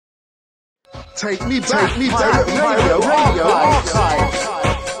Take me back, radio archives.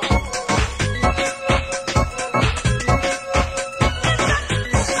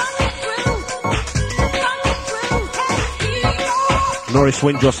 Norris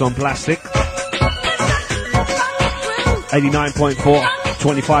Windross on plastic. 89.4,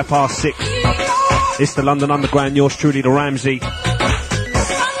 25 past 6. It's the London Underground, yours truly, the Ramsey.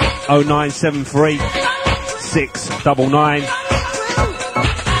 0973 699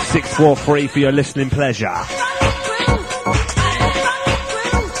 643 for your listening pleasure.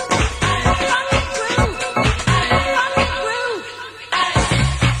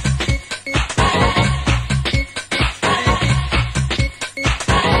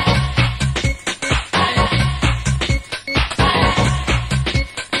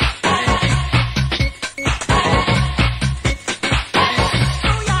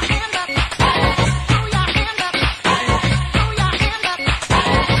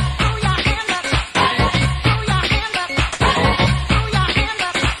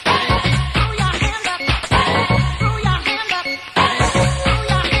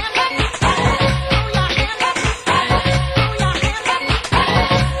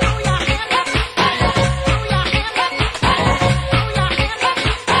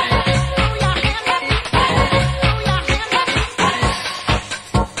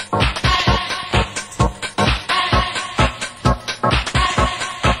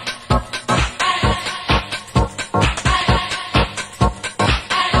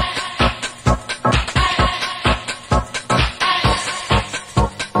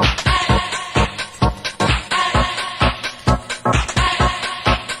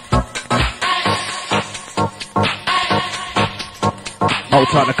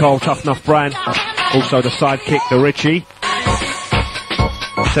 Tight Nicole, Tough Enough Brand, also the sidekick, the Richie.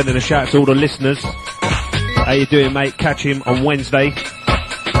 Sending a shout to all the listeners. How you doing, mate? Catch him on Wednesday.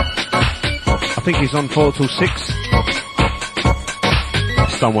 I think he's on 4 till 6.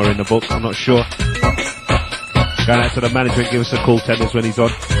 Somewhere in the book, I'm not sure. Going out to the management, give us a call, tell us when he's on.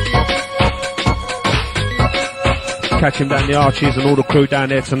 Catch him down the Archies and all the crew down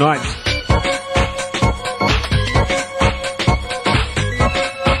there tonight.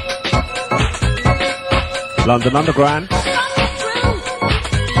 London Underground.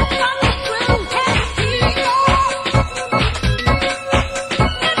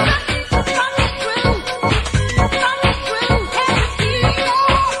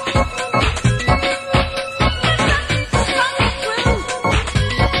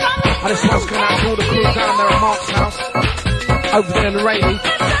 Over there in the rainy,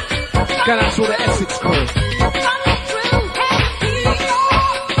 going out to all the Essex crew.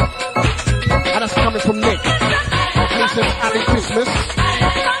 And that's coming from Nick. And he says, Happy Christmas.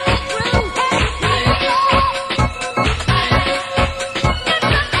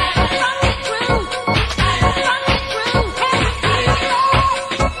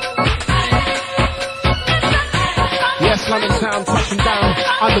 Yes, London town touching down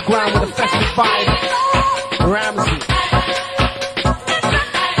underground with a festive vibe. Ramsey.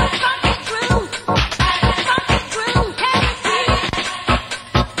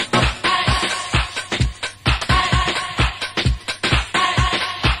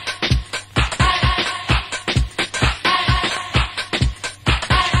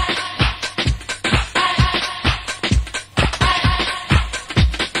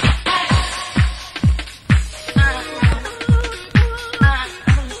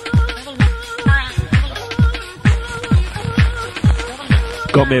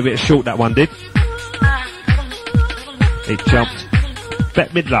 Got me a bit short, that one did. It jumped.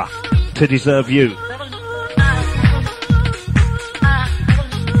 Bette Midler, To Deserve You.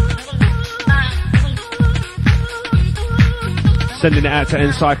 Sending it out to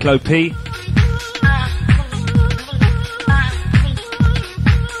Encyclo P.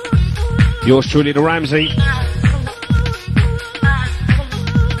 Yours truly, the Ramsey.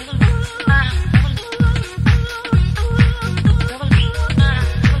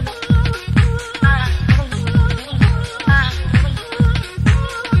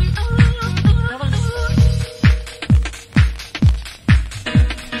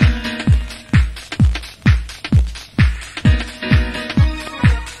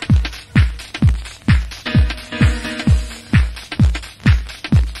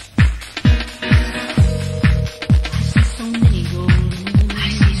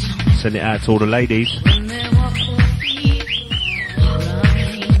 Send it out to all the ladies.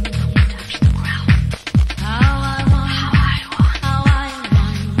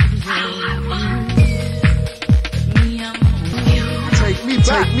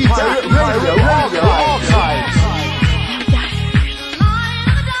 Take me back, radio archives.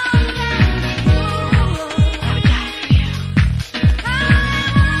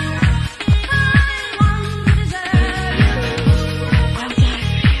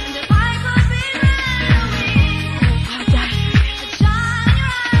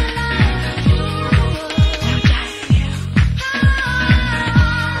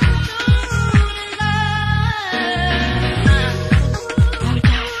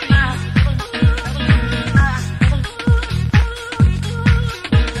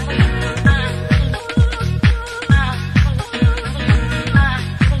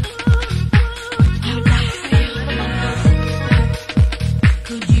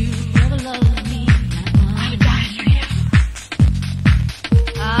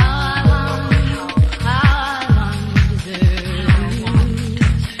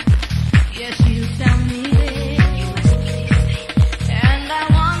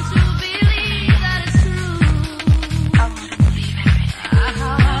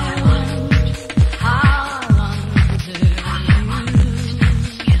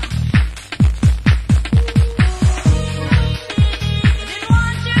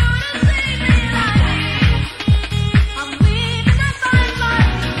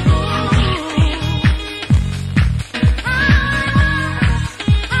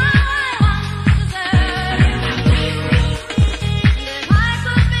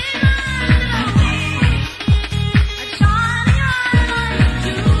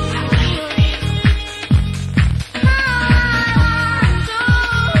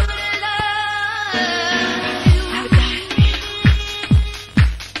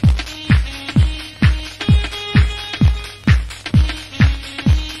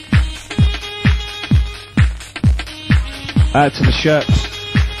 Add to the shirts.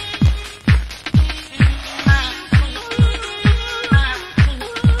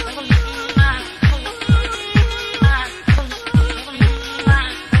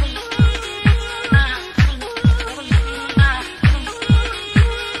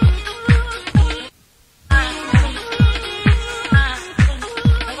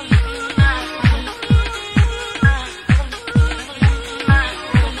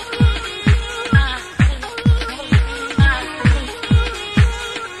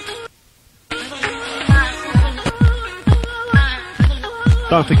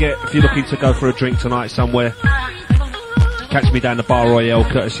 Don't forget, if you're looking to go for a drink tonight somewhere, catch me down the Bar Royale,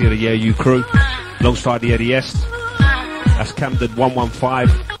 courtesy of the U crew, alongside the Eddie S. That's Camden 115,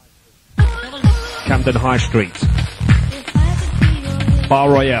 Camden High Street. Bar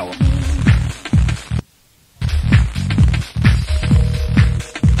Royale.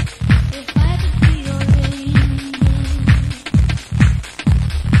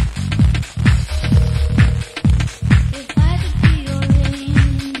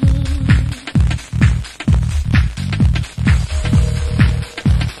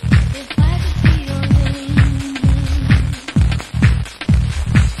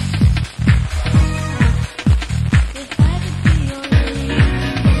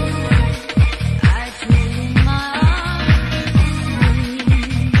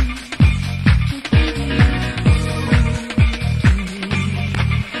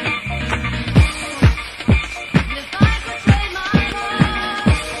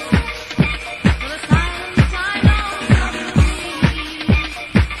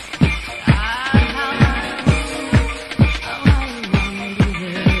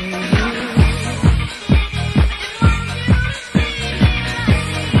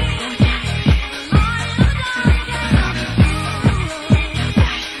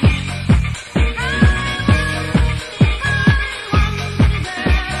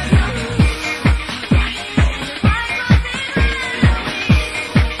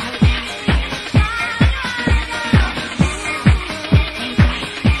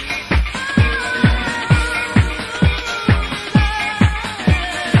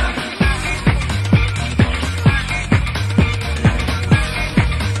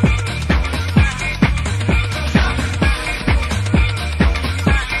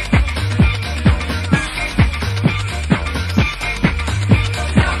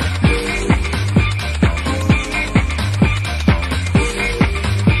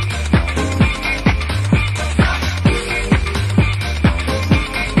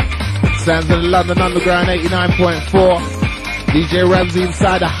 Sounds of the London Underground 89.4. DJ Ramsey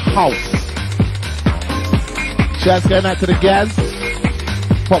inside the house. Shouts going out to the Gaz.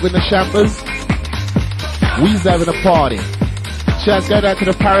 Popping the champers. We's having a party. Shouts going out to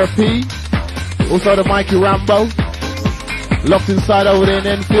the R.I.P. Also the Mikey Rambo. Locked inside over there in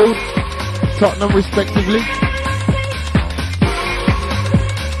Enfield. Tottenham respectively.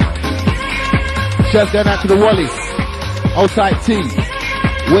 Shouts going out to the Wallace. Outside T.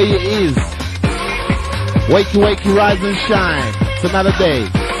 Where you is. Wakey, wakey, rise and shine. It's another day.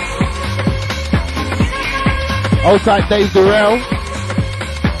 Outside Dave Durrell.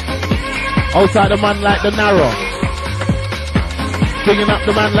 Outside the man like the Narrow. Bringing up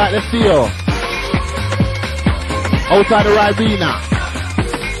the man like the Theo. Outside the Ribena.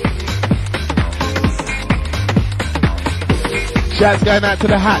 Shouts going out to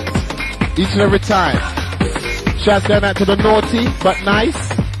the hat. Each and every time. Shouts going out to the naughty, but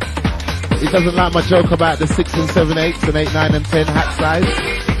nice. He doesn't like my joke about the 6 and 7 8s and 8, 9 and 10 hat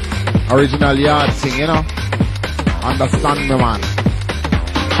size. Original yard thing, you know. Understand me, man.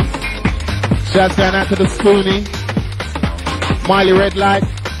 Shouts going out to the Spoonie. Miley Red Light.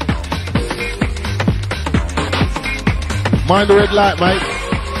 Mind the red light, mate.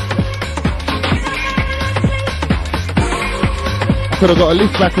 I could have got a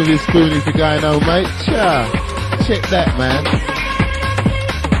lift back with his Spoonie if you're going home, mate. Sure. Check that, man.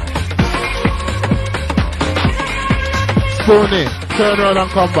 Spoonie, turn around and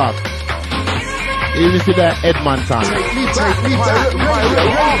come back. Even if you're there, Edmonton.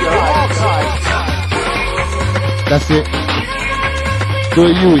 That's it. Do a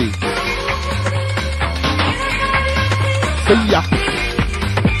Yui. See ya.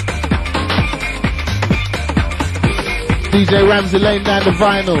 DJ Ramsey laying down the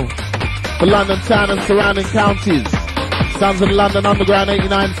vinyl for London town and surrounding counties. Sounds of the London Underground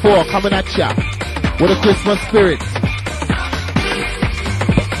 89.4 coming at ya with a Christmas spirit.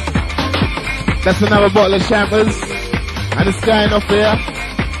 That's another bottle of champers. And it's going off there.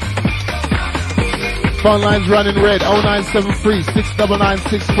 Phone lines running red. 0973 699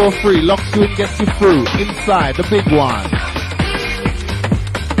 643. Lock screen gets you through. Inside the big one.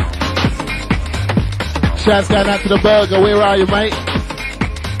 Shouts going out to the burger. Where are you, mate?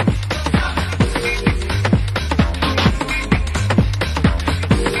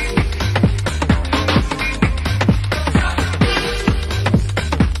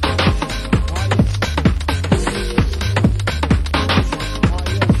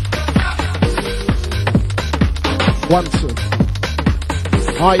 One, two.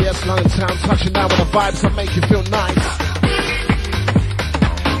 Oh yes, London town, touching down with the vibes that make you feel nice.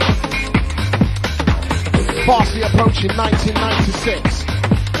 Fastly approaching 1996.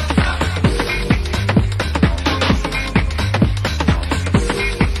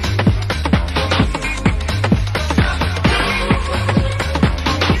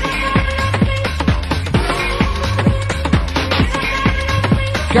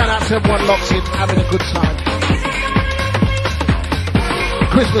 Going out to everyone locked in, having a good time.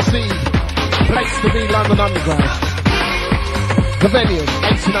 Christmas Eve, place to be London Underground. The venue,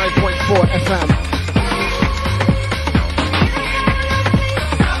 89.4 FM.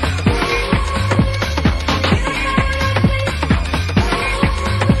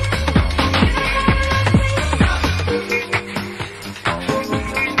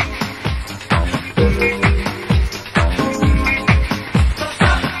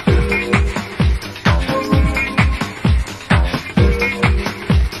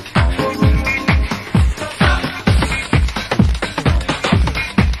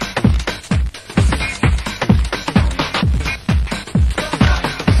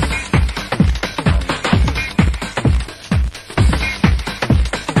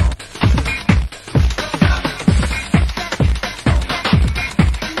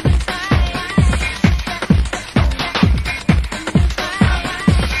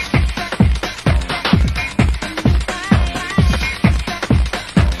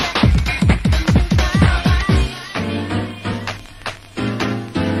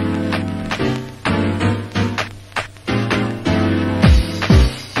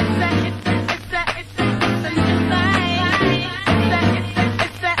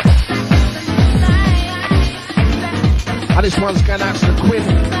 This one's going out to the Quinn,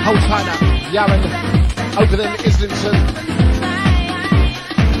 hold tight up, Yaron, over there in Islington.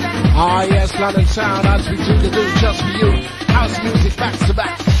 Ah yes, London town, as we do the do just for you. House music back to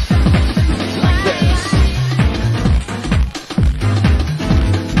back, like this.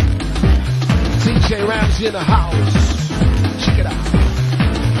 DJ Ramsey in the house, check it out.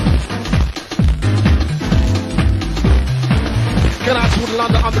 Get out to the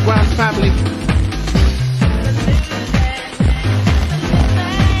London Underground family.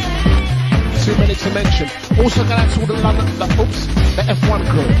 Too many to mention. Also got out to all the London, the F1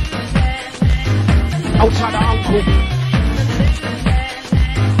 crew. Outside the uncle.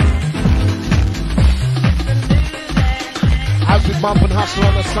 As we bump and hustle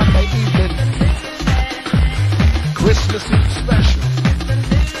on a Sunday evening. Christmas Eve special.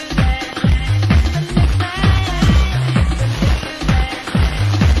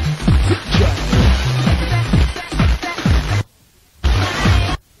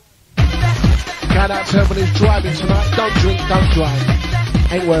 Shout out to everyone who's driving tonight. Don't drink, don't drive.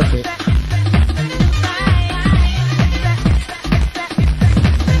 Ain't worth it.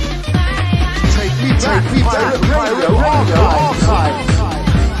 Take Radio Archive.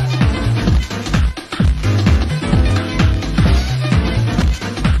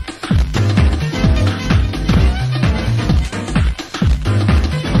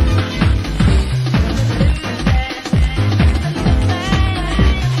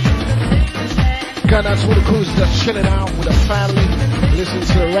 Going out to all the crews that's chilling out with a family, listening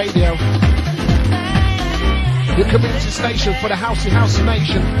to the radio. Your community station for the Housey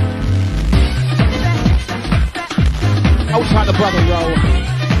Nation. Outside the brother row.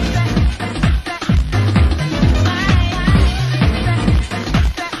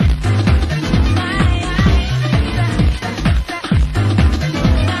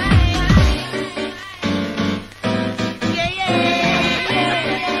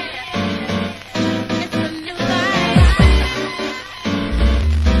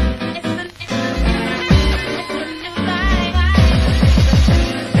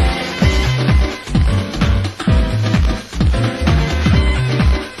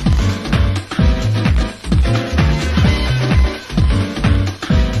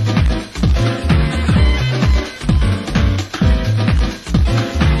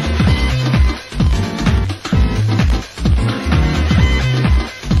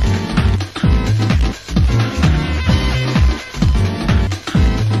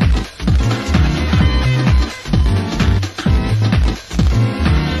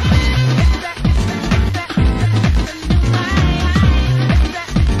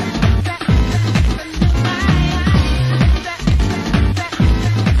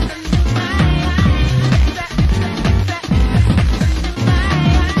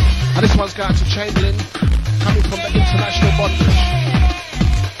 And this one's going to Chamberlain, coming from the international bondage.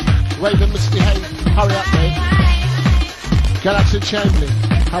 Raven, misbehave. Hurry up, mate. Get out to Chamberlain.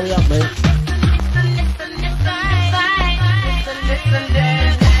 Hurry up, mate.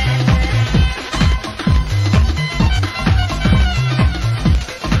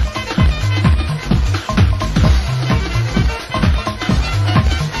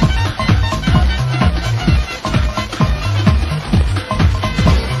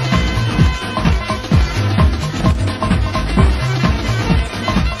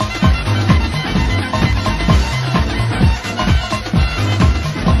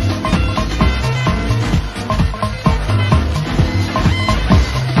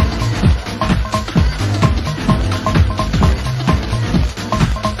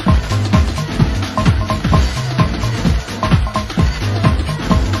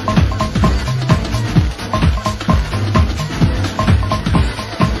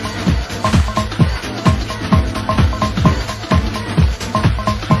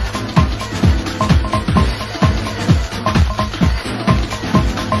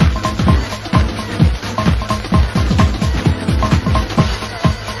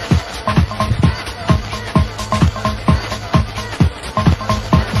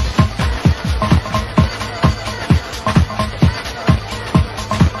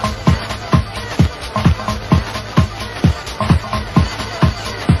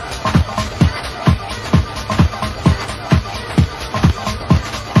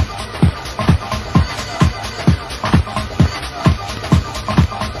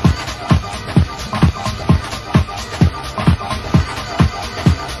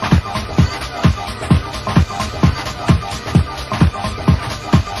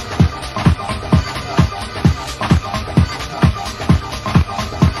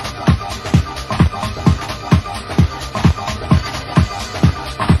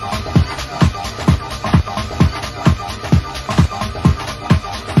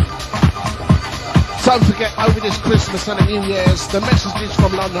 Don't forget, over this Christmas and the New Year's, the messages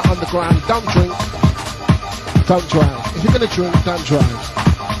from London Underground: don't drink, don't drive. If you're going to drink, don't drive.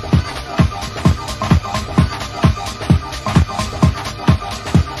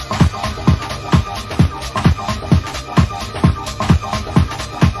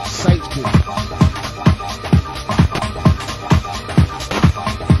 Safety.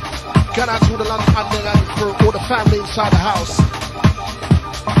 Get out to the London Underground crew, all the family inside the house.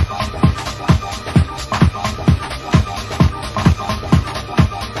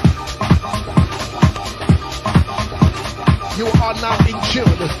 You are now in tune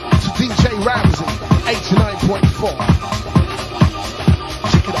to DJ Ramsey, 89.4.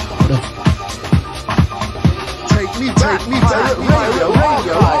 Check it out. Take me back. Radio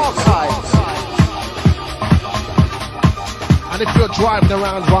Archives. And if you're driving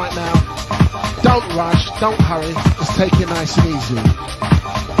around right now, don't rush, don't hurry, just take it nice and easy.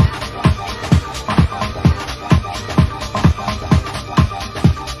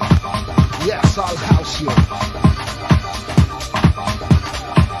 Yes, I'll house you.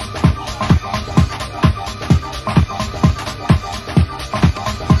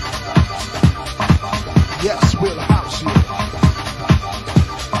 Yes, we'll house you.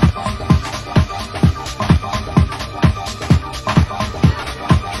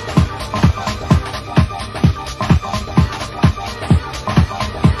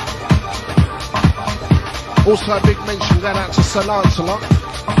 Also a big mention going out to Sir Lancelot.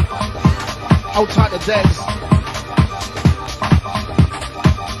 Hold tight to Debs.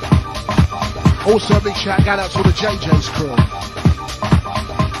 Also a big shout going out to the JJ's crew.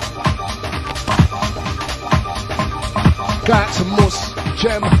 Go out to Mus,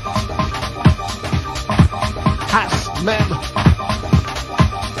 Jem, Hass, Mem,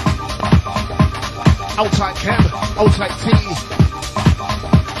 Hold tight Cam, Hold tight T.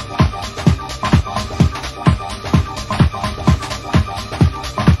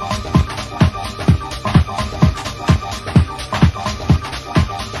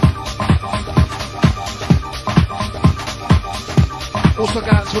 Also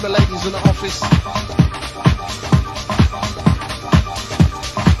go out to the ladies in the office.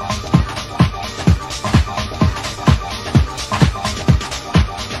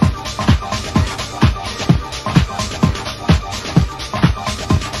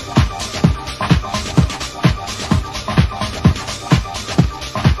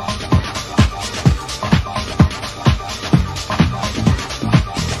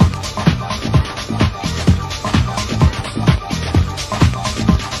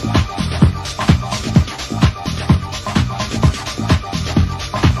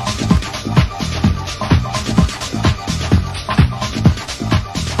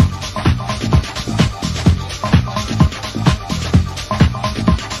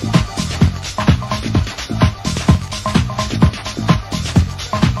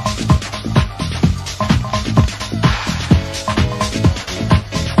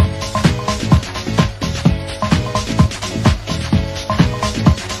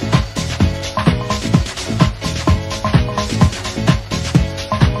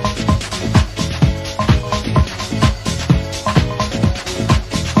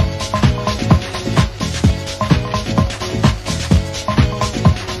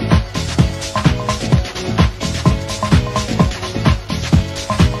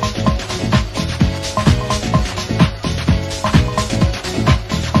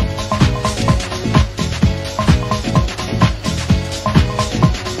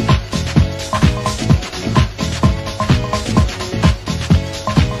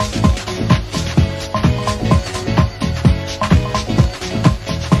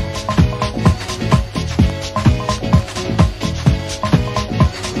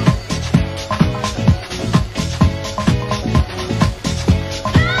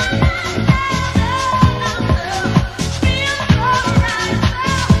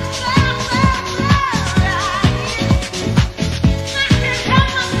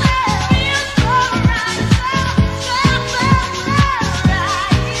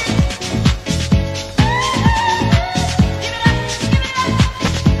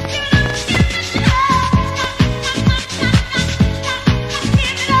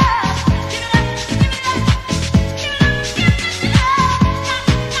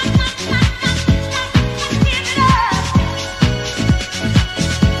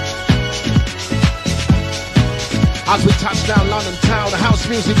 As we touch down London town, the house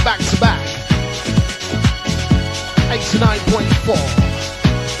music back to back. 89.4.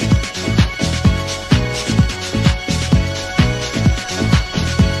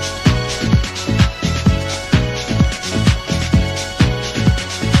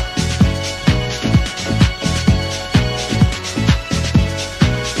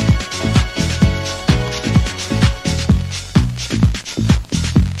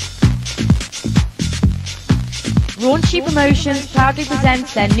 Raunchy Promotions proudly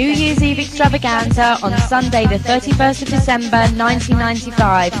presents their New Year's Eve extravaganza on Sunday the 31st of December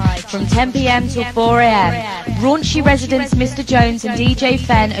 1995 from 10 p.m. till 4 a.m. Raunchy residents Mr. Jones and DJ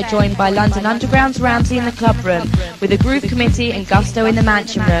Fen are joined by London Underground's Ramsey in the club room, with a groove committee and Gusto in the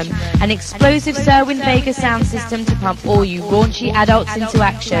mansion room, an explosive Serwin Vega sound system to pump all you raunchy adults into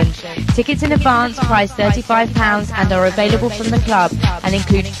action. Tickets in advance price £35 and are available from the club and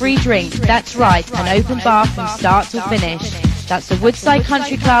include free drink, that's right, an open bar from start to finish. That's the Woodside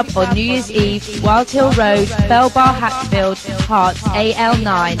Country Club on New Year's Eve, Wild Hill Road, Bell Bar, Hatfield, Hearts,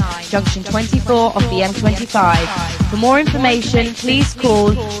 AL9, Junction 24 off the M25. For more information, please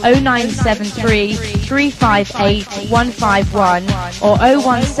call 0973 358 151 or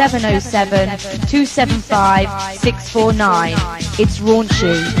 01707 275 649. It's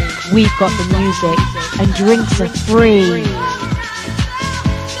raunchy. We've got the music and drinks are free.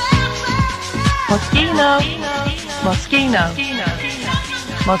 Moschino, Moschino,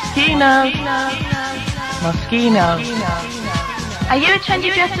 Moschino, Moschino. Are you a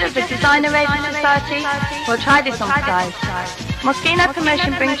trendy dresser of the Designer Raven Society? Well, try this on for guys. Moschino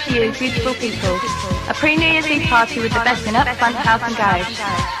Promotion brings to you beautiful people. A pre-New Year's Eve party with the best in upfront house and garage.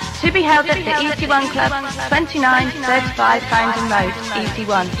 To be held at the EC1 Club, 2935 Farringdon Road,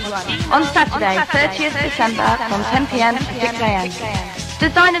 EC1. On Saturday, 30th December from 10 p.m. to 6 a.m.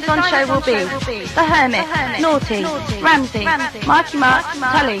 Designers on show will be The Hermit, Naughty, Ramsey, Marky Mark,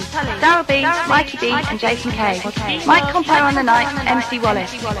 Tully, Daryl B, Mikey B and Jason K. Mike Compare on the night, MC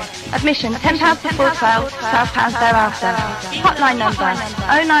Wallace. Admission £10 before 12, £12 thereafter. Hotline number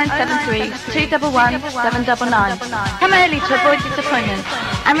 0973 211 799. Come early to avoid disappointment.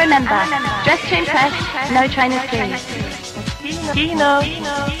 And remember, dress to impress, no trainers please. Moschino,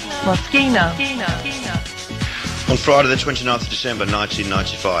 Moschino. On Friday the 29th of December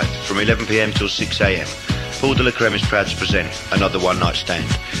 1995, from 11 p.m. till 6 a.m, Paul de la Creme is proud to present another one-night stand.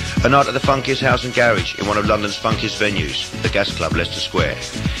 A night at the funkiest house and garage in one of London's funkiest venues, the Gas Club, Leicester Square.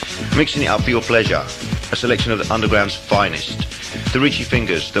 Mixing it up for your pleasure, a selection of the Underground's finest. The Richie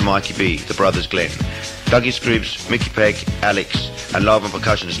Fingers, the Mikey B, the Brothers Glenn, Dougie Scribs, Mickey Pegg, Alex, and live on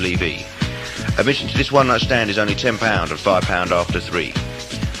percussion's Lee V. Admission to this one-night stand is only £10 and £5 after 3.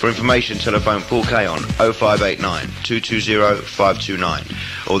 For information, telephone Paul K on 0589 220 529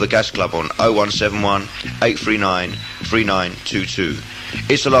 or the Gas Club on 0171 839 3922.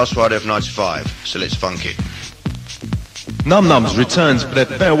 It's the last Friday of 95, so let's funk it. Numb Nums returns for their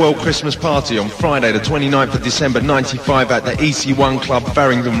farewell Christmas party on Friday the 29th of December 95 at the EC1 Club,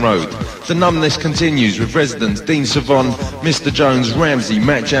 Farringdon Road. The numbness continues with residents Dean Savon, Mr. Jones, Ramsey,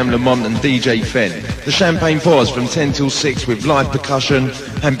 Matt Jam Lamont and DJ Fen. The champagne pours from 10 till 6 with live percussion,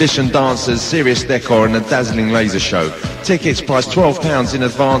 ambition dancers, serious decor and a dazzling laser show. Tickets price £12 in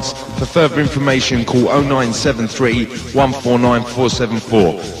advance. For further information call 0973 149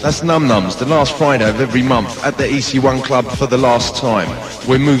 474. That's Numb Nums, the last Friday of every month at the EC1 Club for the last time.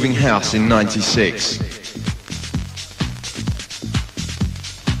 We're moving house in 96.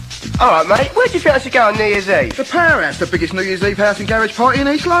 Alright mate, where do you think I should go on New Year's Eve? The Powerhouse, the biggest New Year's Eve house and garage party in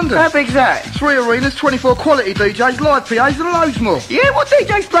East London. How big's that? 3 arenas, 24 quality DJs, live PAs and loads more. Yeah, what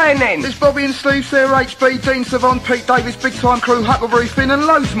DJ's playing then? There's Bobby and Steve, Sarah HB, Dean Savon, Pete Davis, Big Time Crew, Huckleberry Finn and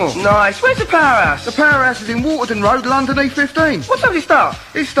loads more. Nice, where's the Powerhouse? The Powerhouse is in Waterden Road, London E15. What time does it start?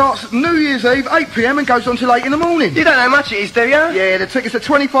 It starts New Year's Eve, 8 p.m. and goes on till 8 in the morning. You don't know how much it is, do you? Yeah, the tickets are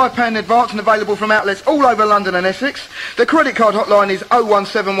 £25 in advance and available from outlets all over London and Essex. The credit card hotline is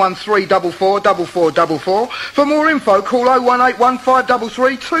 0171344 4444. For more info, call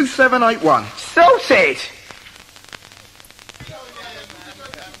 0181533 2781. Sorted!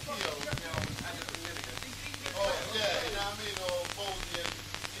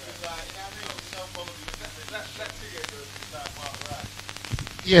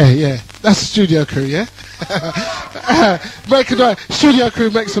 Yeah, that's the studio crew, yeah? Make a noise. Studio crew,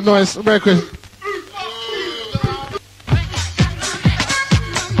 make some noise. Merry Christmas.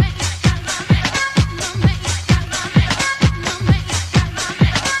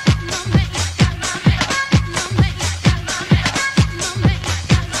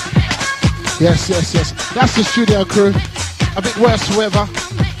 Yes. That's the studio crew. A bit worse weather.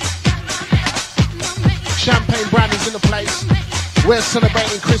 Champagne brandy's in the place. We're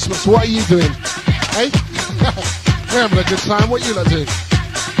celebrating Christmas. What are you doing? Hey? We're having a good time. What you lot doing?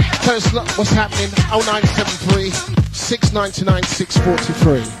 Tell us what's happening. 0973 699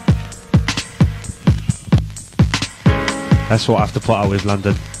 643. That's what I have to put up with,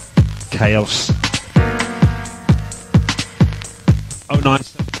 London. Chaos.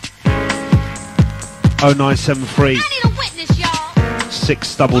 0973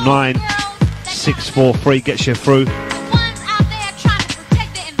 699 643 gets you through.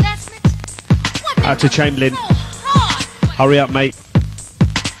 Out to Chamberlain. Hurry up, mate.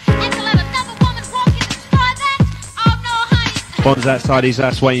 Bond's outside his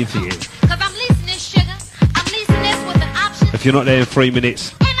house waiting for you. If you're not there in 3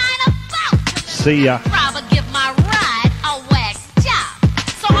 minutes, see ya.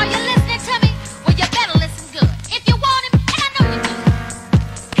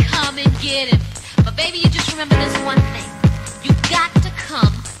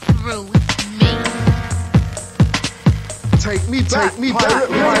 Take me back.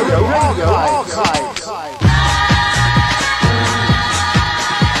 Radio archives.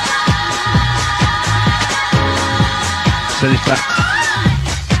 Send it back.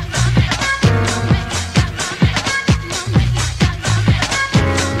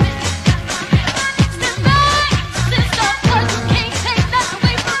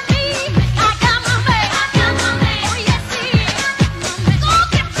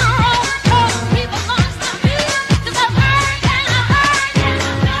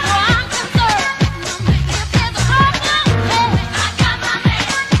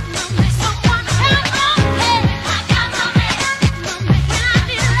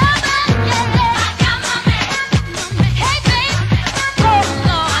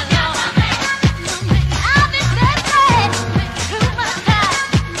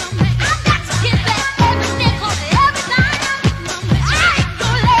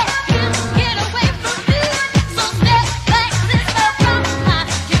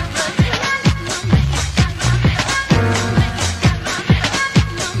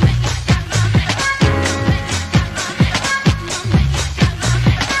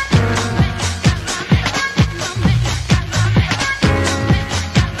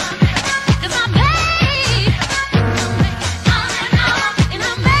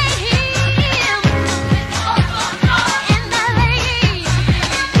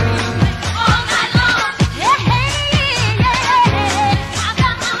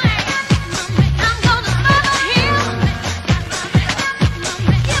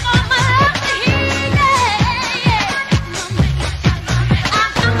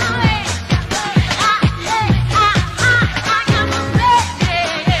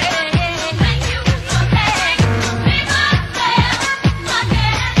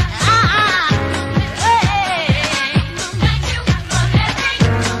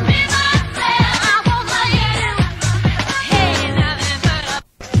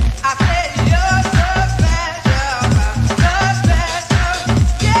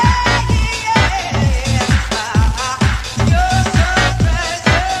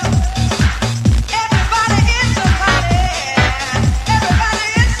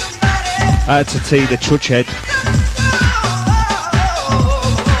 To T, the Chudge Head.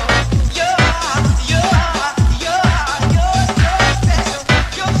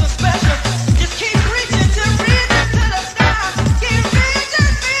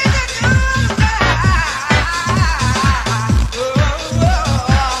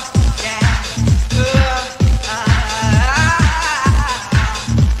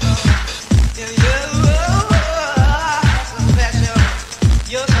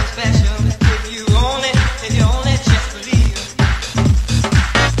 You're so special if you only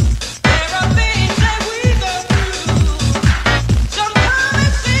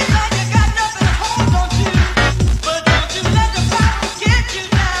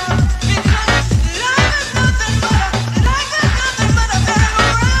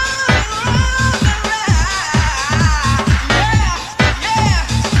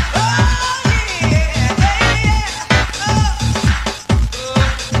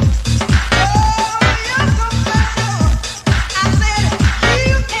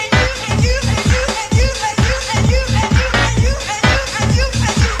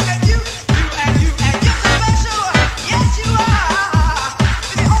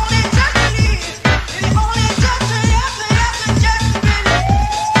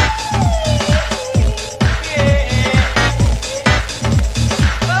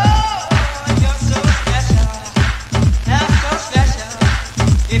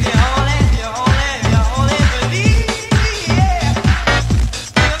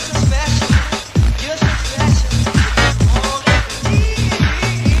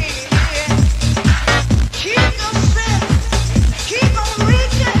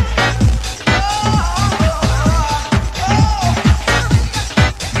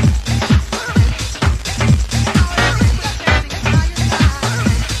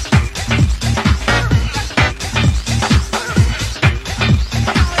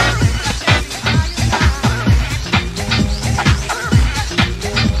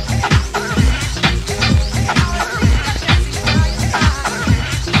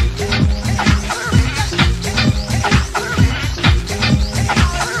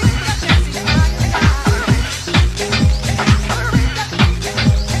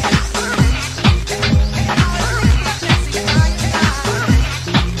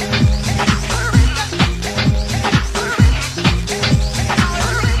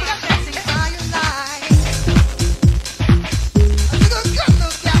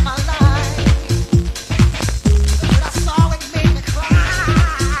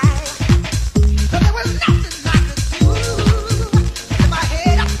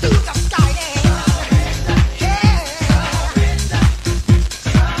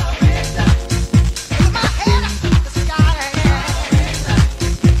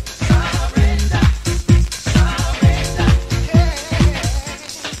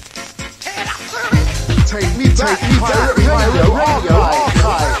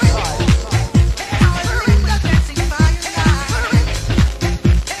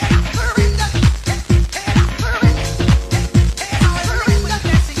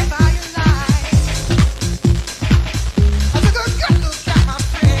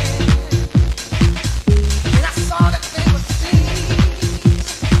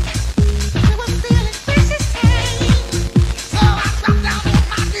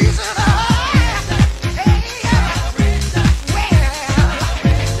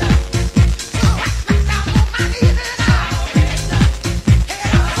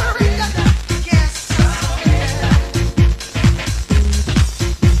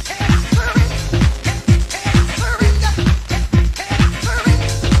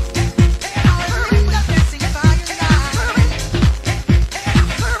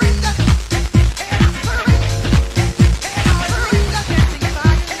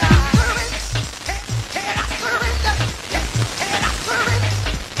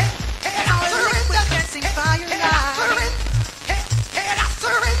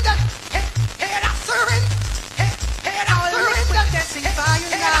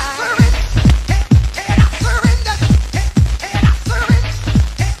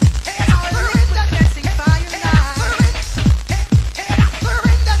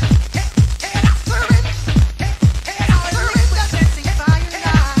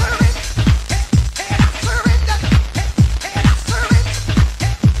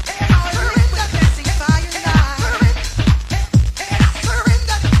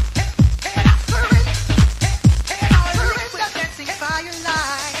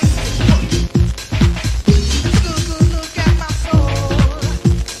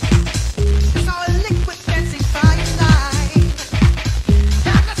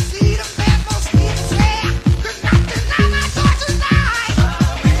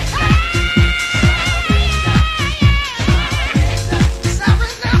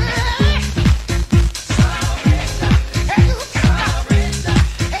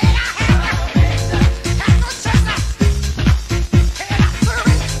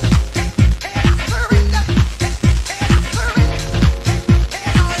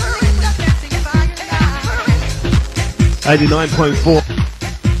 89.4.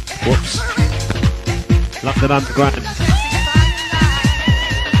 Whoops. London Underground.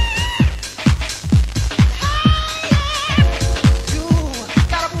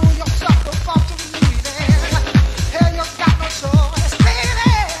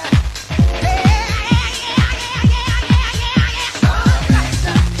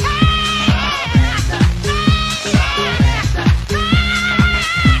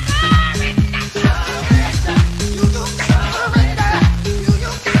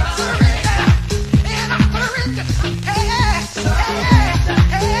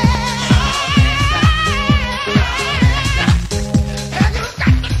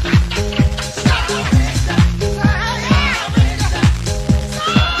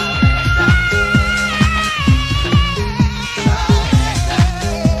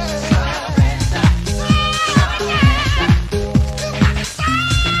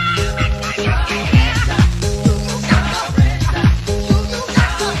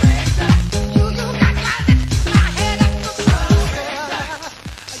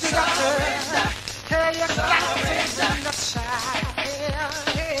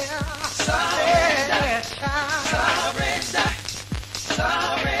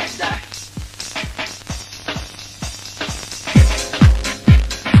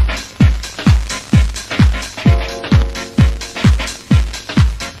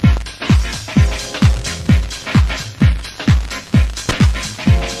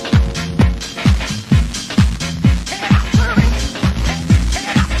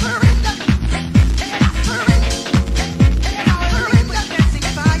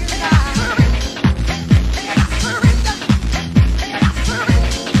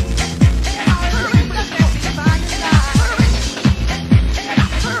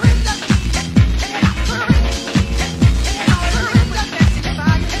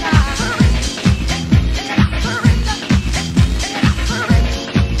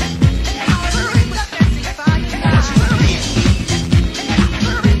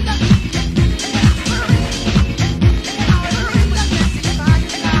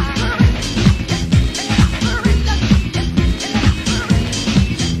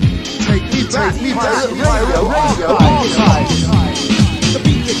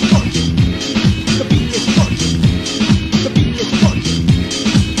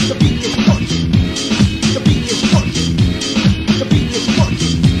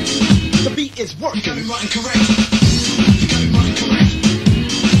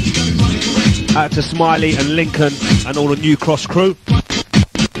 Out to Smiley and Lincoln and all the New Cross crew.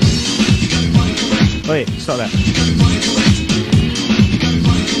 Wait, stop that.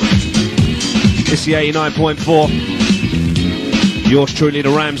 It's the 89.4. Yours truly, the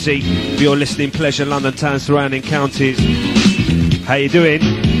Ramsey, for your listening pleasure, London town, surrounding counties. How you doing?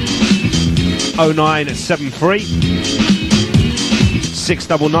 0973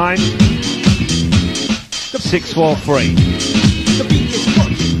 699 643.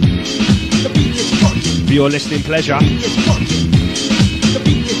 For your listening pleasure. On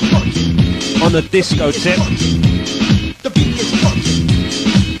the disco tip.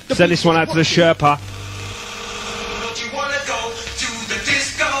 Send this one out to the Sherpa.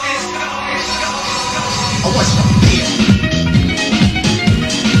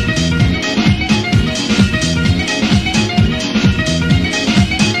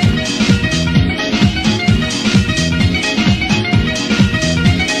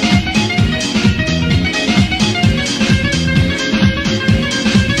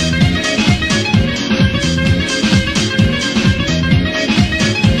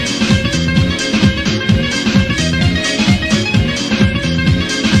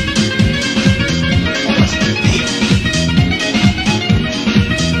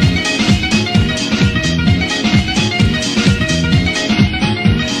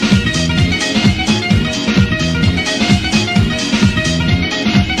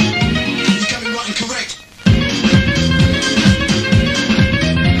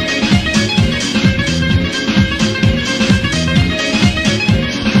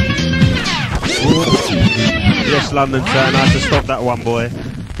 London turn. I had to stop that one, boy,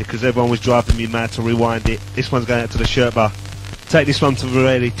 because everyone was driving me mad to rewind it. This one's going out to the Sherpa. Take this one to the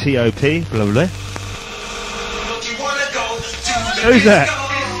really TOP. Blah, blah. Who's that?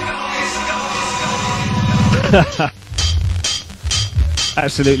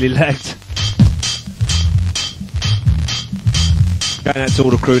 Absolutely legged. Going out to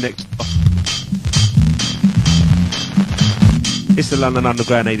all the crew next. It's the London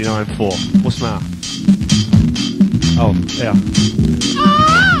Underground 89.4. What's the matter? Oh, yeah.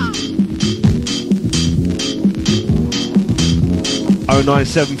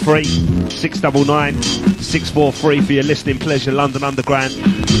 0973 699 643 for your listening pleasure, London Underground.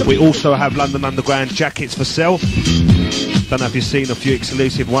 We also have London Underground jackets for sale. Don't know if you've seen a few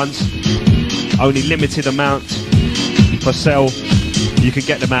exclusive ones. Only limited amount for sale. You can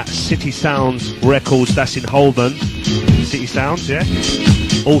get them at City Sounds Records, that's in Holborn. City Sounds, yeah.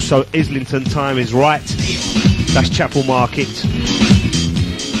 Also, Islington Time is Right, that's Chapel Market.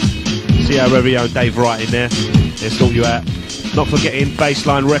 See our very own Dave Wright in there. They'll sort you out. Not forgetting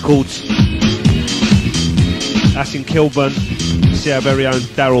Baseline Records, that's in Kilburn. See our very own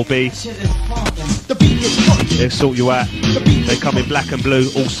Daryl B. They'll sort you out. They come in black and blue,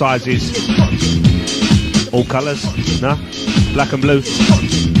 all sizes, all colours. No? Black and blue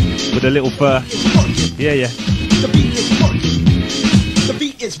with a little fur. Yeah, yeah. The beat is working. The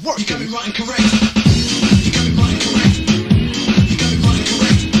beat is working. You got me right and correct. You got me right and correct. You got me right and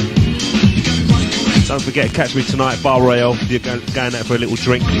correct. You got me right and correct. Don't forget to catch me tonight at Bar Royale. If you're going out for a little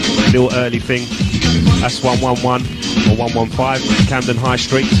drink, a little early thing. That's 111 or 115 Camden High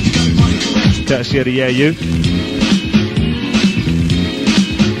Street. Courtesy of the U.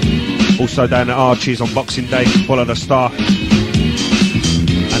 Also down at Archie's on Boxing Day. Follow the Star.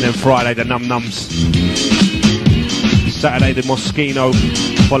 And then Friday the Numb Nums. Saturday the Moschino,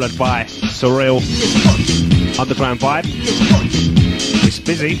 followed by Surreal. Underground Vibe. It's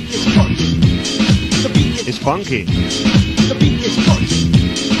busy. It's funky.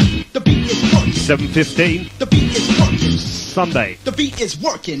 7:15. Sunday. The beat is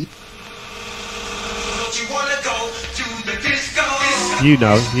working. You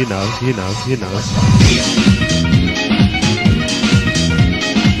know.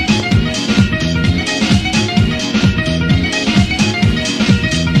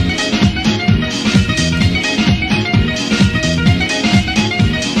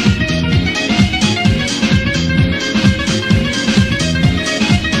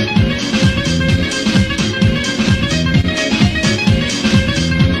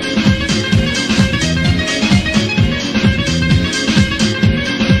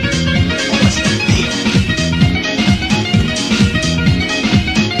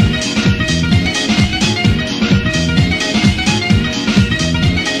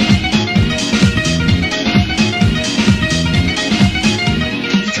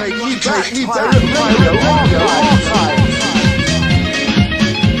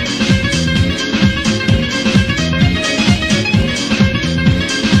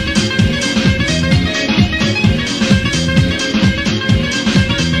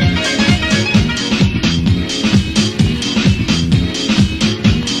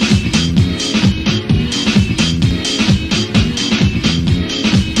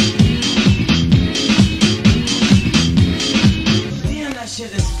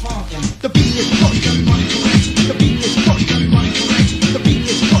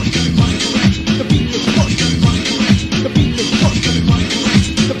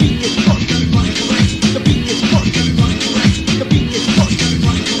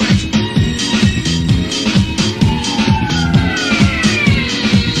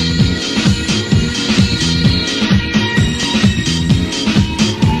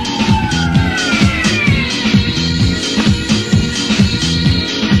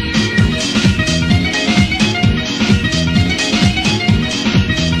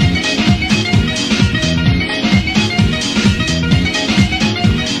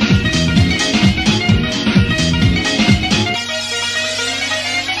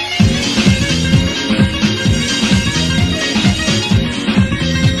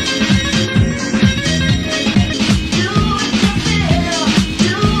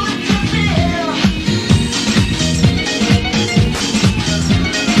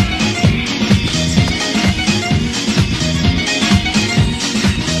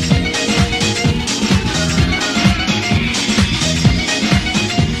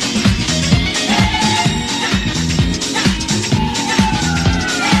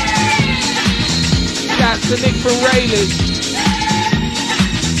 to Nick from Rayleigh.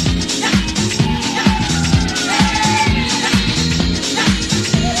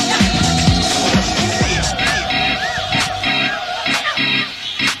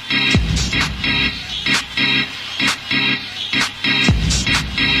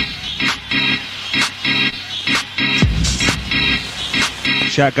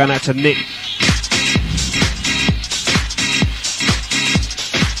 Shout going out to Nick.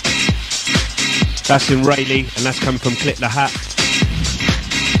 That's in Rayleigh, and that's coming from Clip the Hat.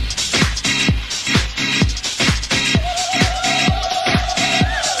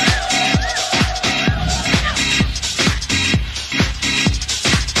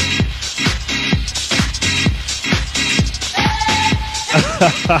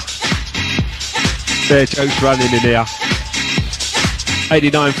 Fair jokes running in here.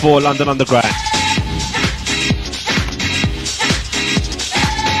 89.4 London Underground.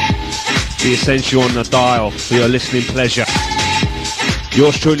 The Essential on the dial for your listening pleasure.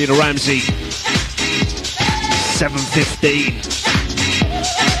 Yours truly, the Ramsey. 7:15.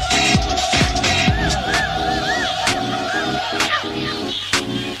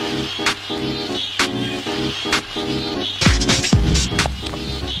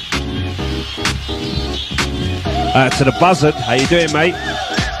 To the Buzzard, how you doing, mate?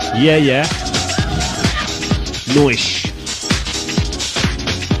 Yeah. Noish.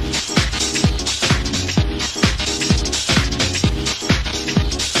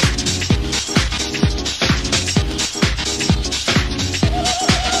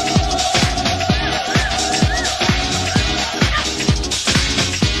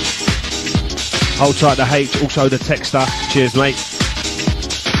 Hold tight the H, also the texter. Cheers, mate.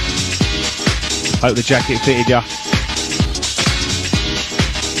 Hope the jacket fitted ya.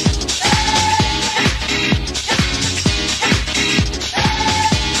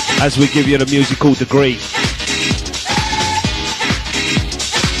 As we give you the musical degree.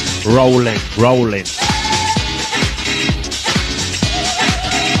 Rolling.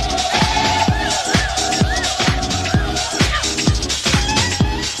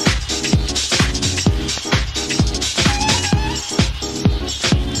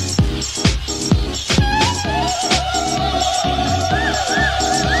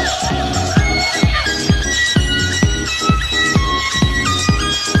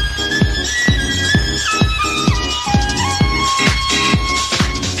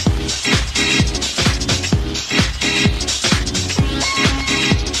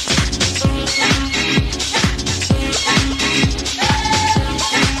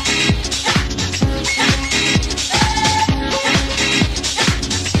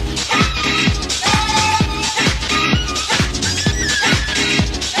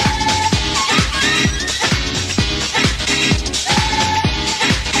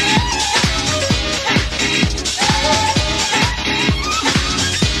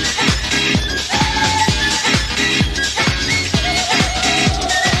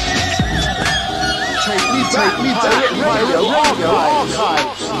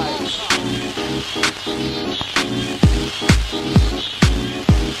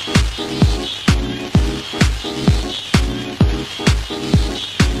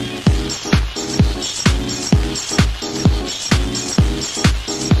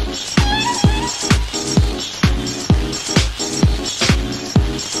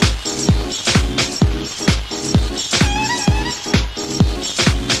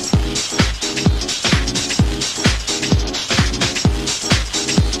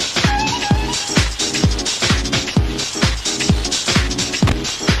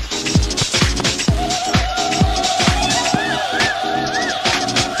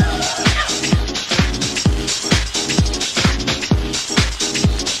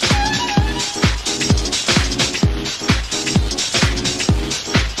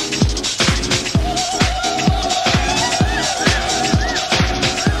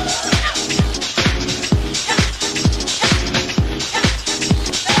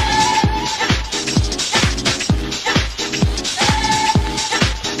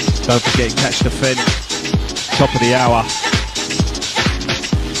 Don't forget, catch the Fen, top of the hour.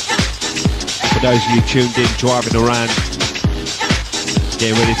 For those of you tuned in, driving around,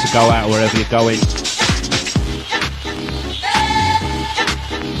 getting ready to go out wherever you're going.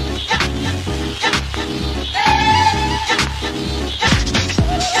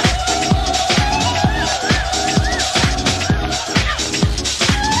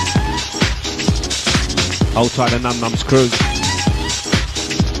 Hold tight the Numb Nums crew.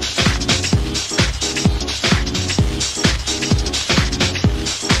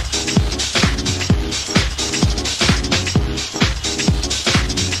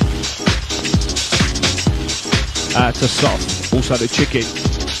 To Soft, also the chicken.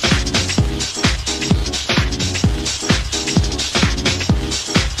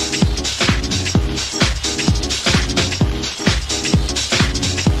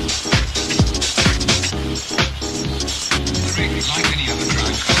 Like any other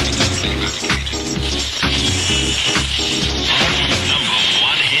drug, totally eradicated.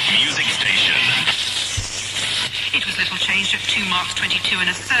 #1 hit music station. It was little changed at 2 marks 22 and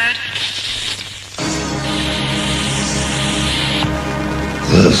a third.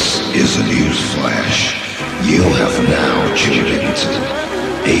 This is a news flash. You have now tuned into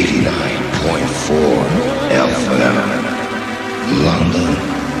 89.4 FM. London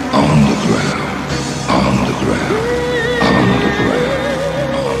Underground.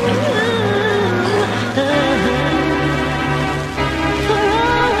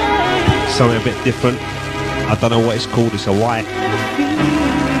 Something a bit different. I don't know what it's called, it's a Y.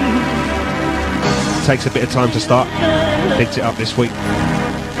 Takes a bit of time to start. Picked it up this week.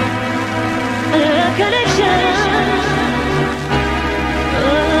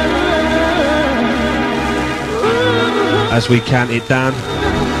 As we count it down,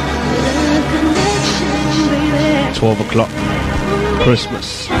 12 o'clock,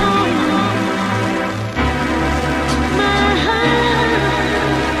 Christmas.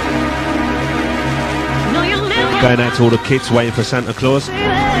 Going out to all the kids waiting for Santa Claus.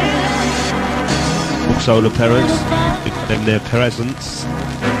 Also the parents, give them their presents.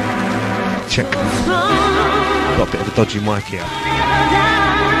 Check. Got a bit of a dodgy mic here.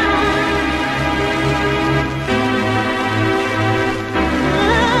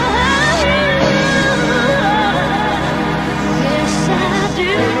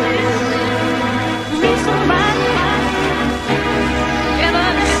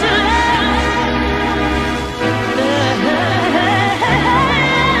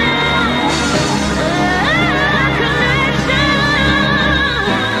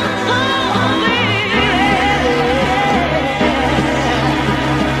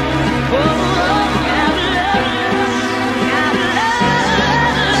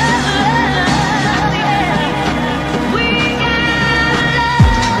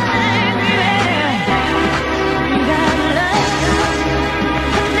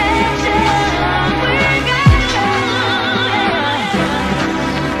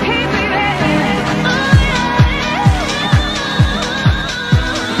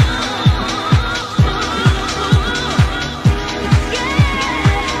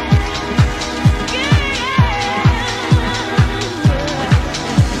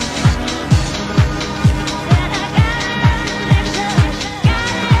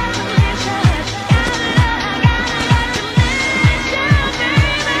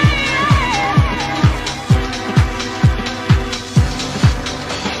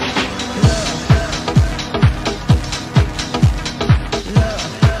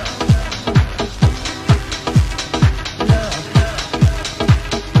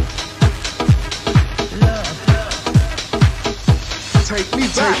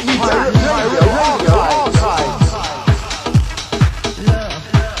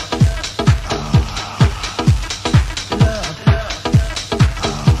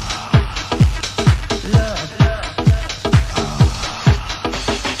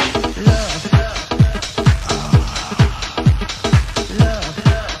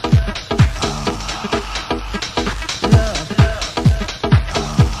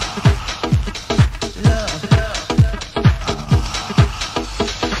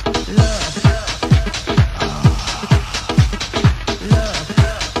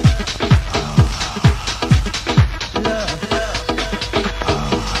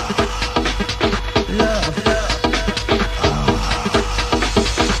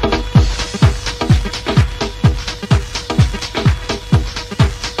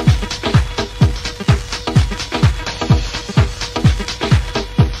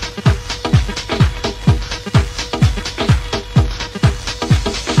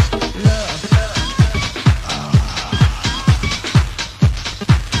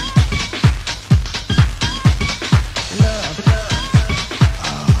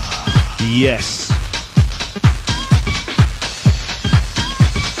 Yes.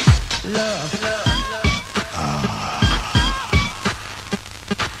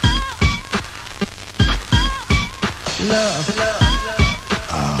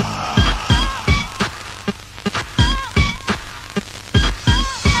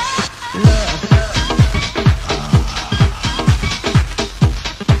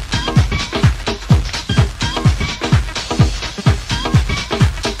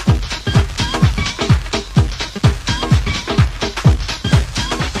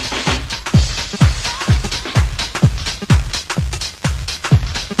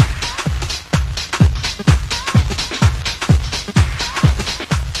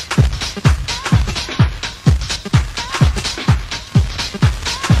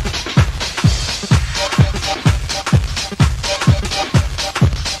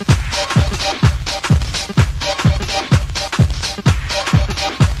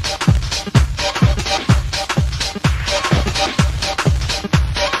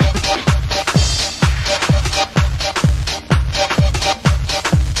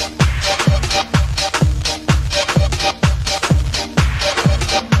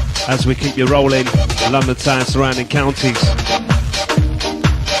 As we keep you rolling, London town, surrounding counties.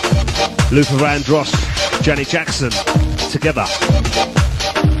 Luther Vandross, Janet Jackson, together.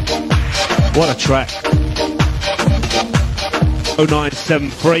 What a track.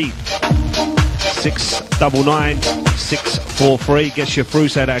 0973 699 643. Gets you through,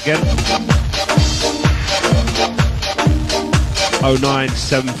 say that again.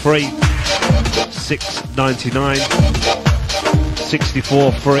 0973 699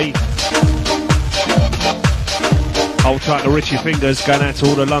 643. Hold tight the Richie fingers, going out to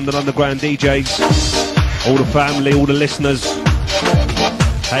all the London Underground DJs, all the family, all the listeners.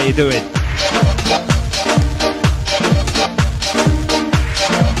 How you doing?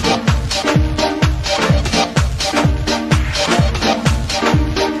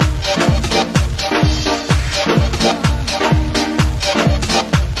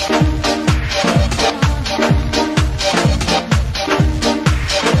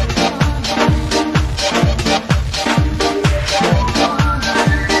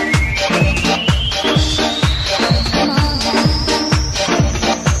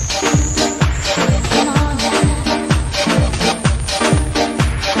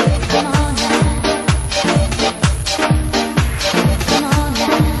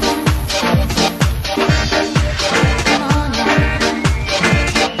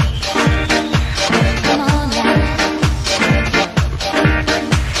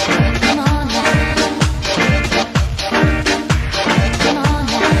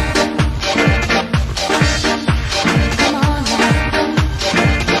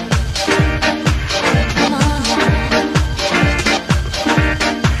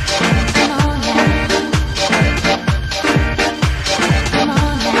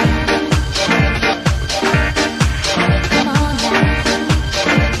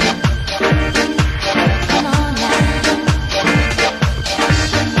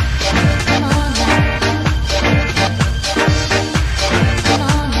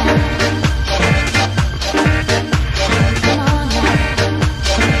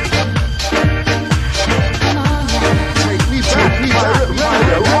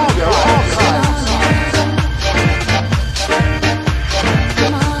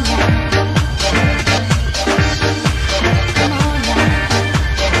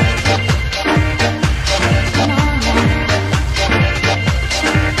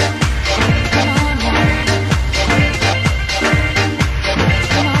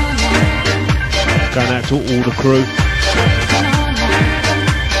 To all the crew,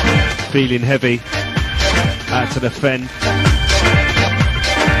 feeling heavy, out to the Fen.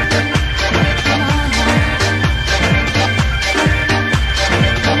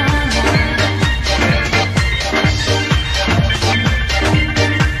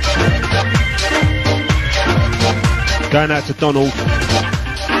 Going out to Donald,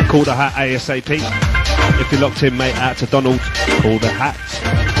 call the hat ASAP. If you're locked in, mate, out to Donald, call the hat.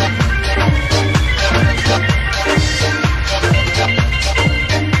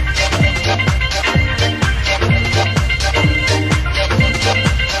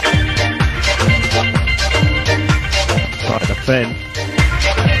 Fen.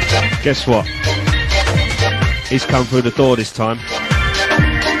 Guess what? He's come through the door this time.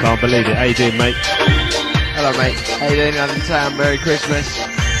 Can't believe it. How you doing, mate? Hello, mate. How you doing, London Town? Merry Christmas.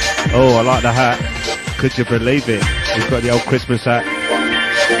 Oh, I like the hat. Could you believe it? He's got the old Christmas hat.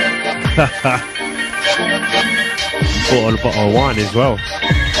 Bought a bottle of wine as well.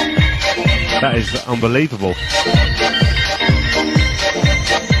 That is unbelievable.